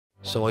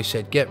So I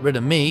said, get rid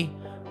of me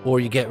or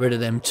you get rid of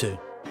them too.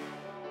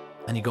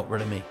 And he got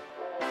rid of me.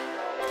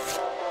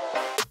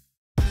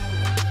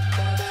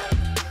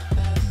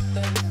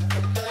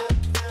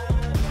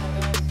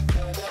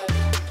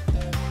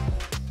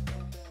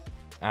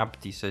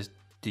 Abdi says,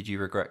 did you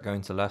regret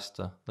going to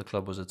Leicester? The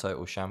club was a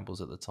total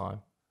shambles at the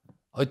time.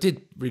 I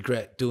did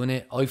regret doing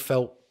it. I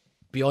felt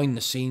behind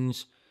the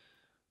scenes,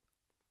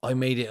 I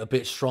made it a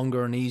bit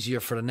stronger and easier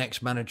for the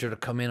next manager to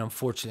come in.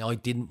 Unfortunately, I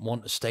didn't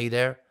want to stay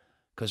there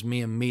because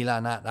me and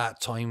Milan at that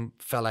time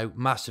fell out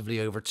massively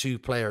over two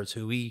players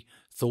who he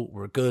thought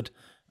were good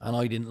and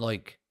I didn't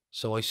like.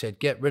 So I said,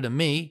 get rid of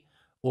me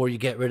or you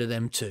get rid of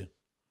them too.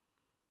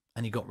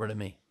 And he got rid of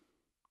me.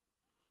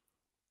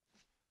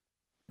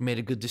 He made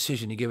a good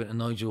decision. He gave it to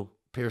Nigel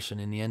Pearson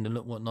in the end, and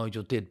look what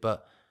Nigel did.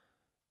 But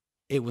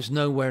it was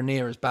nowhere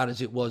near as bad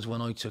as it was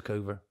when I took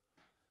over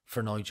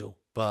for Nigel.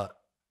 But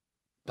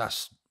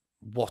that's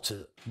what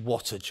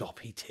a job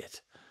he did.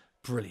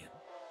 Brilliant.